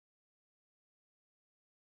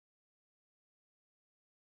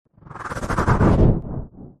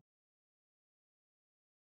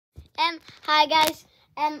Hi guys.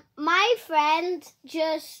 My friend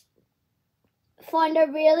just found a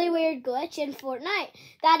really weird glitch in Fortnite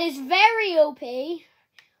that is very OP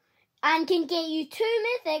and can get you 2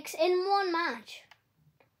 mythics in one match.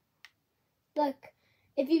 Look,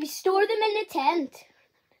 if you store them in the tent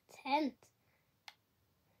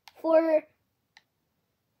for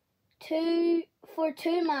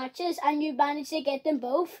two matches and you manage to get them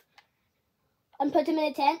both and put them in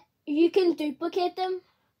a tent, you can duplicate them.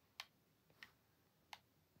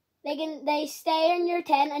 They stay in your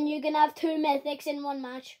tent and you can have 2 mythics in one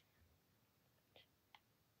match.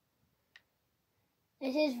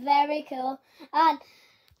 This is very cool. And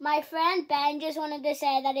my friend Ben just wanted to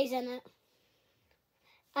say that he's in it.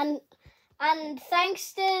 And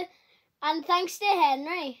thanks to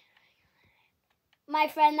Henry, my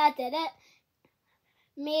friend that did it,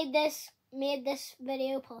 made this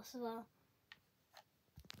video possible.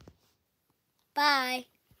 Bye.